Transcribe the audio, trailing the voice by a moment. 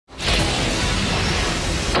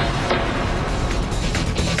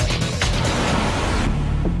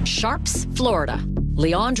Sharps, Florida.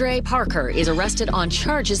 Leandre Parker is arrested on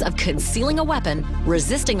charges of concealing a weapon,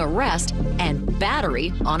 resisting arrest, and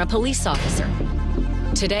battery on a police officer.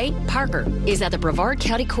 Today, Parker is at the Brevard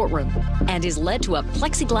County courtroom and is led to a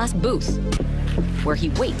plexiglass booth where he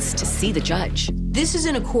waits to see the judge. This is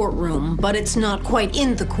in a courtroom, but it's not quite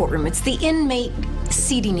in the courtroom. It's the inmate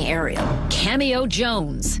seating area. Cameo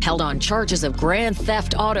Jones, held on charges of grand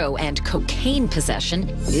theft auto and cocaine possession,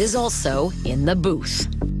 is also in the booth.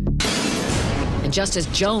 And just as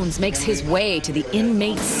Jones makes his way to the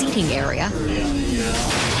inmate seating area,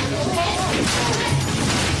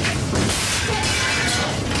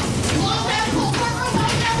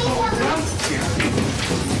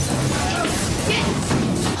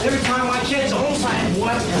 every time my kid's on side,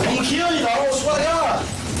 what? I'm gonna kill you, though. I swear to God.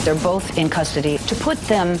 They're both in custody. To put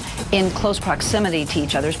them in close proximity to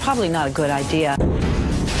each other is probably not a good idea.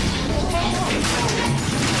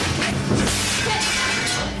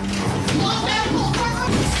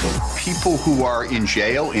 People who are in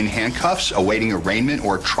jail in handcuffs awaiting arraignment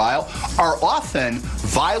or trial are often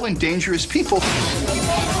violent, dangerous people.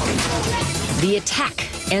 the attack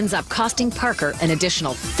ends up costing Parker an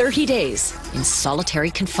additional 30 days in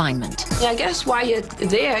solitary confinement. Yeah, I guess while you're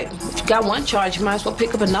there, if you got one charge, you might as well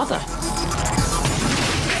pick up another.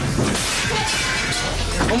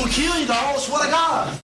 I'm gonna kill you, dog. I swear to God.